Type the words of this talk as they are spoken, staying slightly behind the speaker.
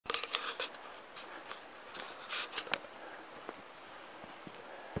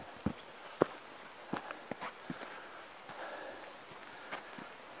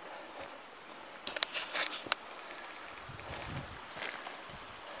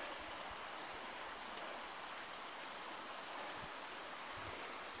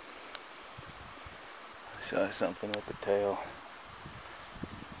Saw something with the tail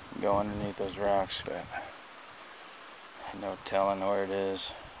go underneath those rocks, but no telling where it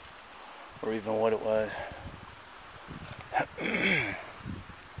is or even what it was. I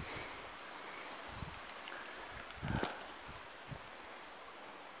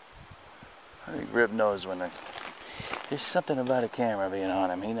think Rip knows when there's something about a camera being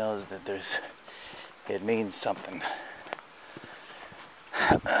on him. He knows that it means something.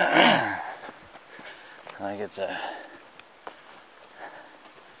 Like it's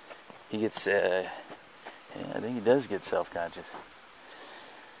yeah, I think he does get self-conscious.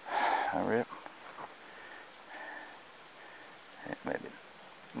 Rip.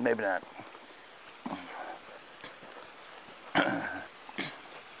 Maybe not.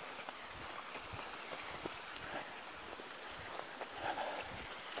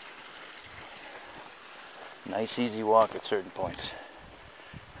 Nice easy walk at certain points.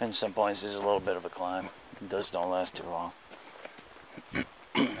 And some points there's a little bit of a climb. Those don't last too long.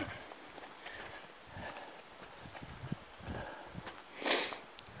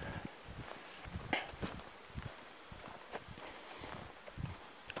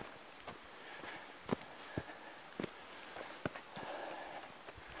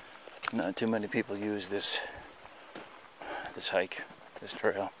 Not too many people use this hike, this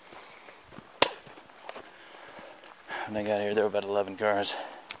trail. When I got here, there were about 11 cars,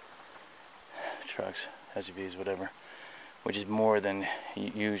 trucks, SUVs, whatever, which is more than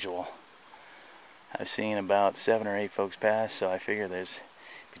usual. I've seen about 7 or 8 folks pass, so I figure there's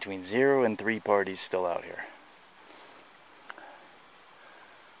between 0 and 3 parties still out here.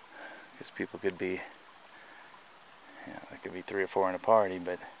 Because people could be, there could be 3 or 4 in a party,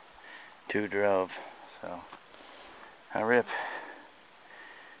 but 2 drove. So, Rip.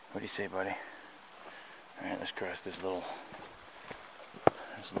 What do you say, buddy? Alright, let's cross this little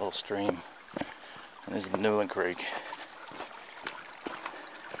stream. And this is the Newlin Creek.